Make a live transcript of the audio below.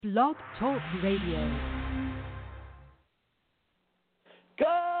Blog Talk Radio.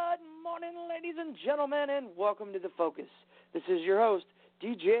 Good morning, ladies and gentlemen, and welcome to The Focus. This is your host,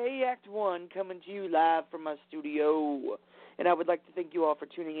 DJ Act One, coming to you live from my studio. And I would like to thank you all for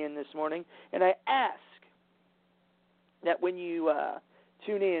tuning in this morning. And I ask that when you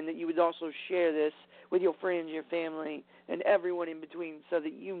tune in, that you would also share this with your friends, your family, and everyone in between so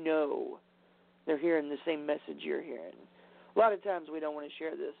that you know they're hearing the same message you're hearing. A lot of times we don't want to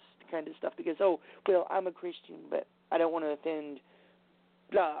share this kind of stuff because, I'm a Christian, but I don't want to offend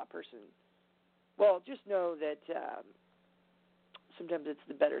blah person. Well, just know that sometimes it's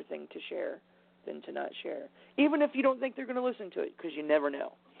the better thing to share than to not share, even if you don't think they're going to listen to it, because you never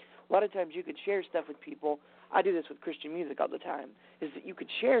know. A lot of times you could share stuff with people. I do this with Christian music all the time, is that you could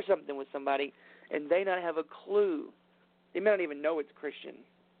share something with somebody and they not have a clue. They may not even know it's Christian,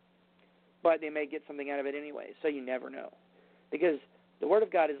 but they may get something out of it anyway, so you never know. Because the Word of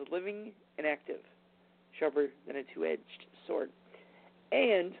God is living and active, sharper than a two-edged sword.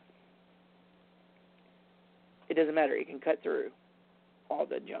 And it doesn't matter. It can cut through all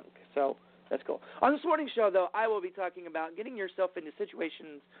the junk. So that's cool. On this morning's show, though, I will be talking about getting yourself into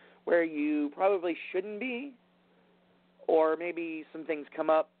situations where you probably shouldn't be, or maybe some things come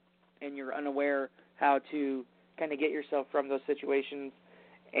up and you're unaware how to kind of get yourself from those situations.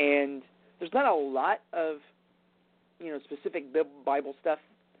 And there's not a lot of specific Bible stuff,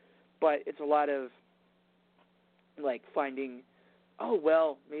 but it's a lot of, like, finding,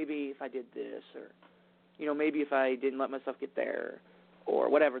 maybe if I did this, or, maybe if I didn't let myself get there, or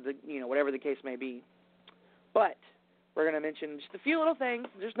whatever the case may be. But we're going to mention just a few little things.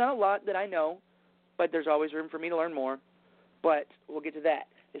 There's not a lot that I know, but there's always room for me to learn more. But we'll get to that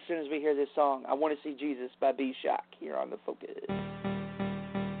as soon as we hear this song, I Want to See Jesus by B-Shock, here on The Focus.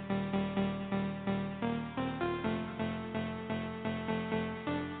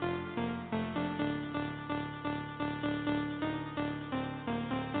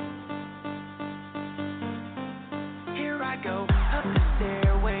 Go up the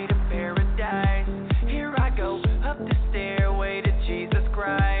stairway to paradise. Here I go up the stairway to Jesus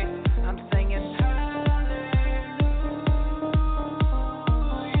Christ. I'm singing hallelujah.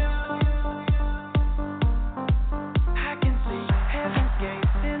 I can see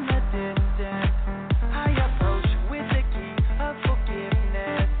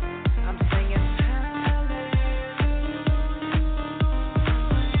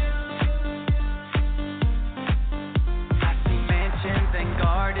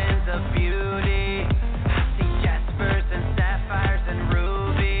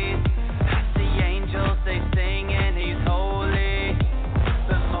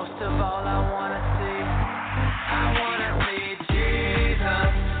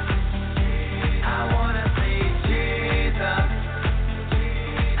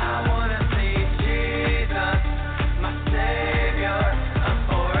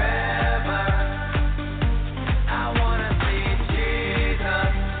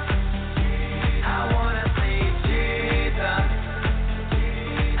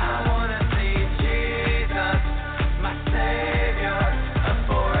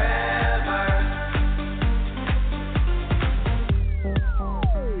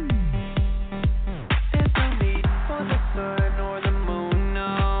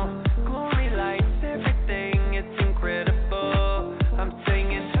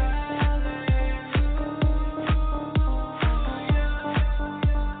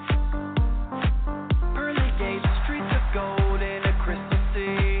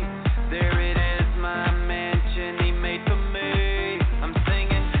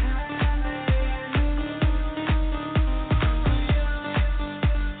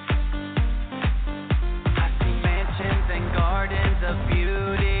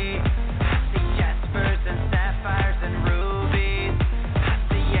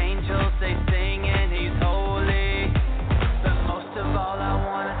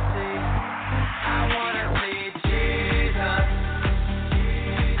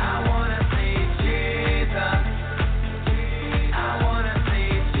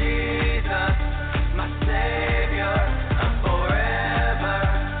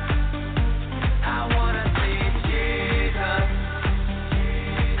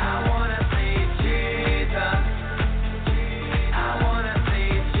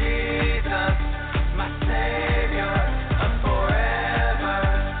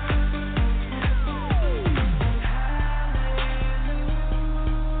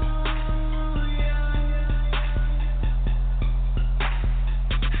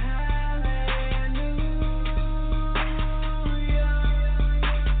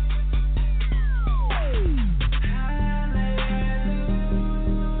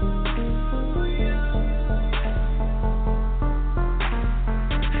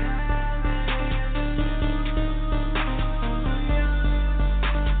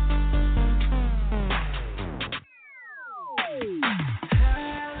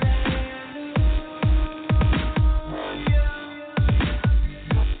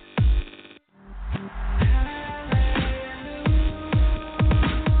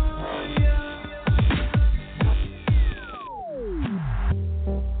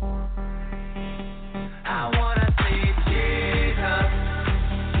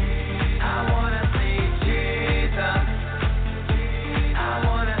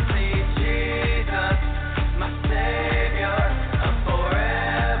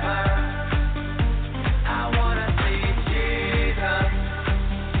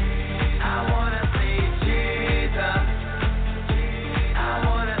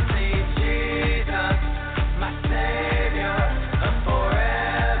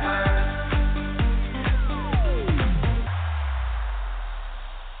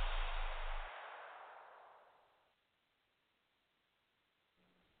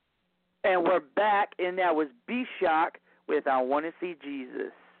And we're back, and that was B-Shock with I Want to See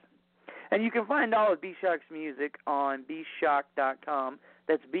Jesus. And you can find all of B-Shock's music on bshock.com.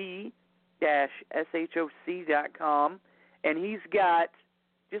 That's B-SHOC.com. And he's got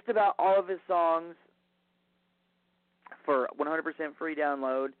just about all of his songs for 100% free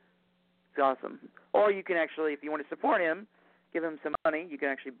download. It's awesome. Or you can actually, if you want to support him, give him some money. You can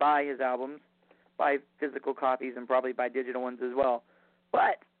actually buy his albums, buy physical copies, and probably buy digital ones as well.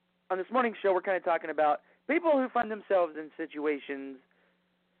 But on this morning's show, we're kind of talking about people who find themselves in situations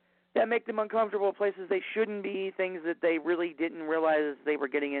that make them uncomfortable, places they shouldn't be, things that they really didn't realize they were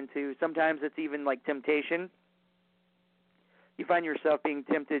getting into. Sometimes it's even like temptation. You find yourself being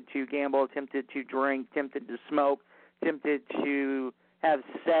tempted to gamble, tempted to drink, tempted to smoke, tempted to have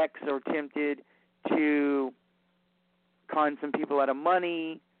sex, or tempted to con some people out of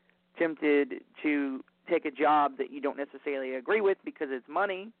money, tempted to take a job that you don't necessarily agree with because it's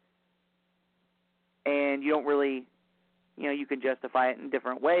money, and you don't really, you can justify it in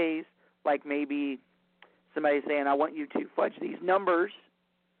different ways, like maybe somebody saying, I want you to fudge these numbers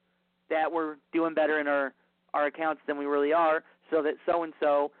that we're doing better in our accounts than we really are, so that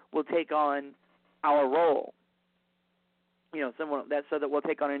so-and-so will take on our role. So that we'll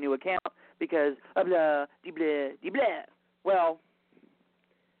take on a new account because blah, blah, blah, blah. Well,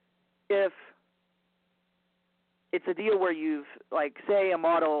 if it's a deal where you've, like, say a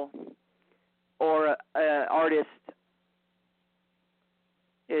model or an artist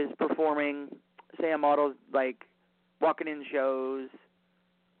is performing, say a model's, like, walking in shows,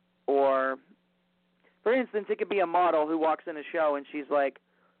 or, for instance, it could be a model who walks in a show and she's, like,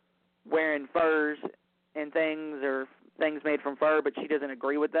 wearing furs and things, or things made from fur, but she doesn't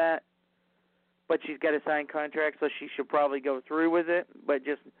agree with that. But she's got a signed contract, so she should probably go through with it. But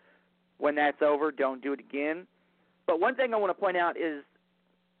just when that's over, don't do it again. But one thing I want to point out is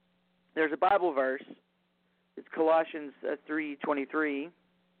there's a Bible verse. It's Colossians 3:23,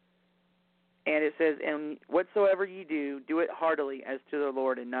 and it says, "And whatsoever ye do, do it heartily as to the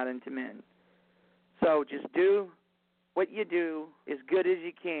Lord and not unto men." So just do what you do as good as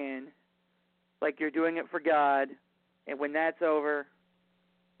you can, like you're doing it for God. And when that's over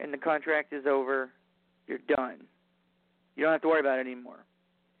and the contract is over, you're done. You don't have to worry about it anymore.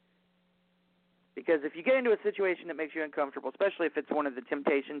 Because if you get into a situation that makes you uncomfortable, especially if it's one of the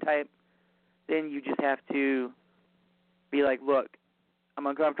temptation type, then you just have to be like, look, I'm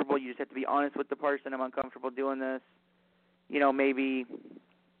uncomfortable. You just have to be honest with the person. I'm uncomfortable doing this. Maybe,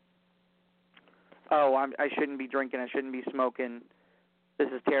 I shouldn't be drinking. I shouldn't be smoking. This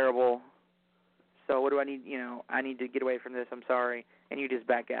is terrible. So what do I need? I need to get away from this. I'm sorry. And you just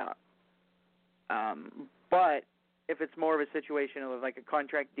back out. But if it's more of a situation of like a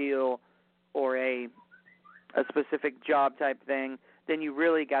contract deal or a specific job type thing, then you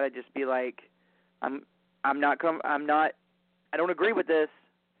really got to just be like, I don't agree with this,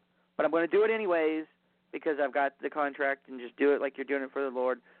 but I'm going to do it anyways because I've got the contract, and just do it like you're doing it for the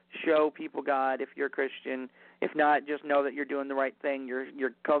Lord. Show people God if you're a Christian. If not, just know that you're doing the right thing.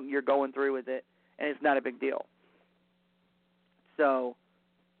 You're going through with it, and it's not a big deal. So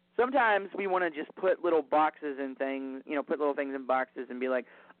sometimes we want to just put little boxes in things, put little things in boxes and be like,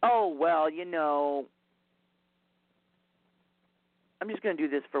 oh, well, I'm just going to do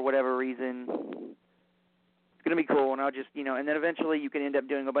this for whatever reason. It's going to be cool, and I'll just, and then eventually you can end up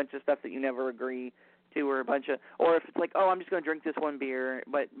doing a bunch of stuff that you never agree to, or if it's like, oh, I'm just going to drink this one beer,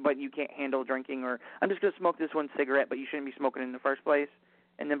 but you can't handle drinking, or I'm just going to smoke this one cigarette, but you shouldn't be smoking it in the first place,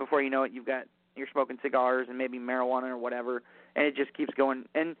 and then before you know it, you're smoking cigars and maybe marijuana or whatever, and it just keeps going.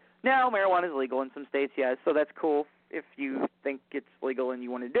 And now marijuana is legal in some states, yes, so that's cool if you think it's legal and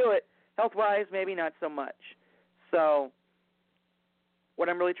you want to do it. Health-wise, maybe not so much. So what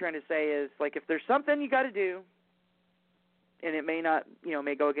I'm really trying to say is, like, if there's something you got to do, and it may not,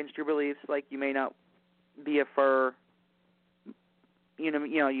 may go against your beliefs, like you may not be a fur,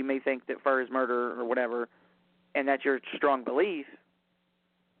 you may think that fur is murder or whatever, and that's your strong belief,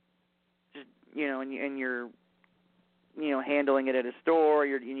 just, and you're, handling it at a store,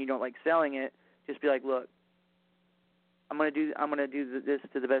 and you don't like selling it, just be like, look, I'm gonna do this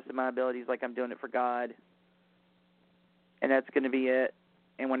to the best of my abilities, like I'm doing it for God, and that's gonna be it.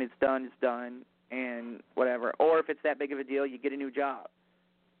 And when it's done, it's done, and whatever. Or if it's that big of a deal, you get a new job.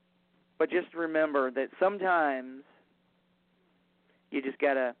 But just remember that sometimes you just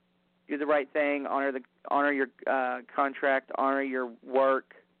gotta do the right thing, honor your contract, honor your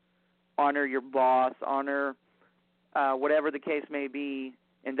work, honor your boss, honor whatever the case may be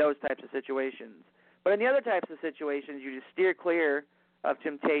in those types of situations. But in the other types of situations, you just steer clear of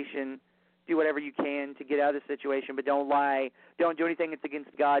temptation. Do whatever you can to get out of the situation, but don't lie. Don't do anything that's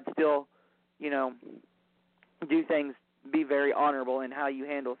against God. Still do things, be very honorable in how you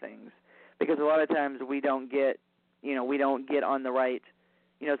handle things. Because a lot of times we don't get on the right,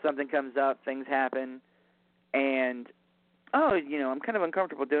 something comes up, things happen, and, I'm kind of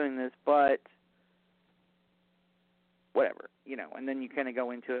uncomfortable doing this, but whatever, and then you kind of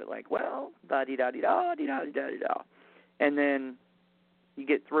go into it like, well, da-dee-da-dee-da, dee-da-dee-da-dee-da. And then you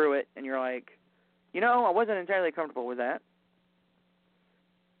get through it, and you're like, I wasn't entirely comfortable with that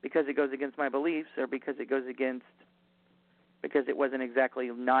because it goes against my beliefs or because it wasn't exactly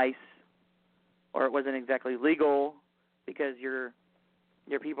nice or it wasn't exactly legal because your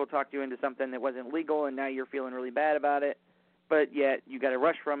people talked you into something that wasn't legal and now you're feeling really bad about it, but yet you got to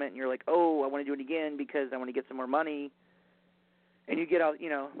rush from it and you're like, oh, I want to do it again because I want to get some more money. And you get all,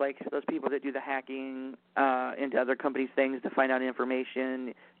 like those people that do the hacking into other companies' things to find out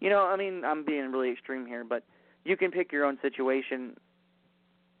information. I'm being really extreme here, but you can pick your own situation,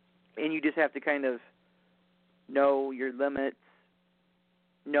 and you just have to kind of know your limits,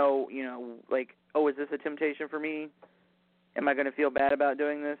 know, like, oh, is this a temptation for me? Am I going to feel bad about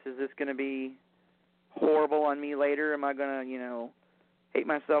doing this? Is this going to be horrible on me later? Am I going to, hate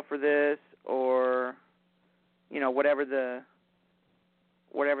myself for this? Or,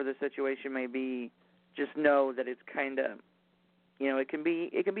 whatever the situation may be, just know that it's kind of, it can be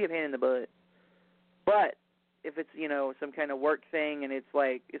a pain in the butt. But if it's, some kind of work thing and it's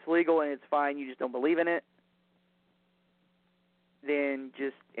like, it's legal and it's fine, you just don't believe in it, then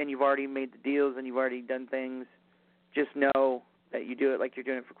and you've already made the deals and you've already done things, just know that you do it like you're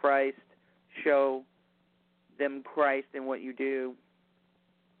doing it for Christ. Show them Christ in what you do.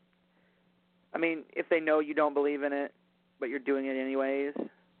 If they know you don't believe in it, but you're doing it anyways,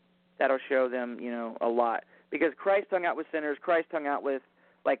 that'll show them, a lot. Because Christ hung out with sinners. Christ hung out with,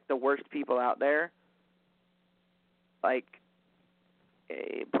 like, the worst people out there. Like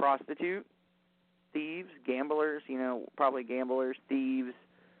a prostitute, thieves, gamblers, probably gamblers, thieves,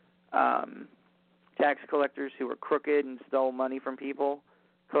 tax collectors who were crooked and stole money from people,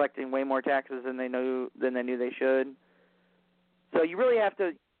 collecting way more taxes than they knew they should. So you really have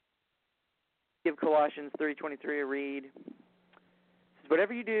to give Colossians 3:23 a read. It says,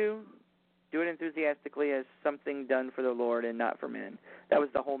 whatever you do, do it enthusiastically as something done for the Lord and not for men. That was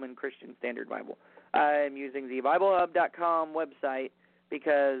the Holman Christian Standard Bible. I'm using the BibleHub.com website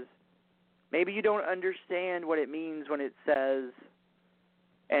because maybe you don't understand what it means when it says,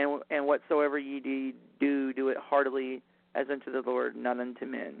 and whatsoever ye do it heartily as unto the Lord, not unto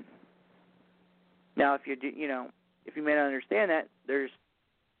men. Now, if you do, if you may not understand that, there's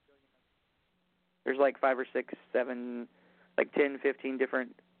like 5 or 6, 7, like 10, 15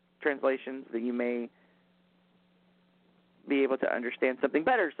 different translations that you may be able to understand something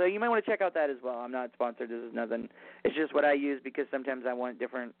better. So you might want to check out that as well. I'm not sponsored. This is nothing. It's just what I use because sometimes I want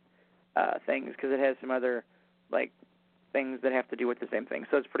different things because it has some other like things that have to do with the same thing.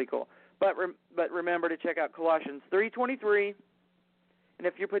 So it's pretty cool. But remember to check out Colossians 3:23. And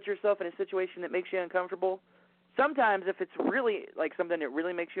if you put yourself in a situation that makes you uncomfortable, sometimes if it's really like something that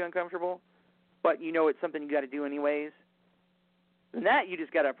really makes you uncomfortable, but it's something you got to do anyways, then that you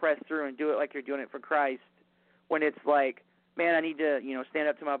just got to press through and do it like you're doing it for Christ. When it's like, man, I need to, stand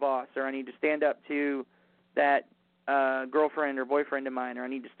up to my boss, or I need to stand up to that girlfriend or boyfriend of mine, or I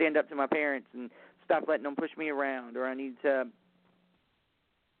need to stand up to my parents and stop letting them push me around, or I need to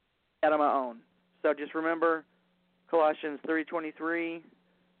out on my own. So just remember Colossians 3:23,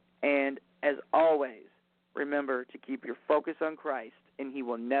 and as always, remember to keep your focus on Christ, and He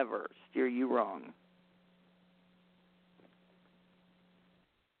will never steer you wrong.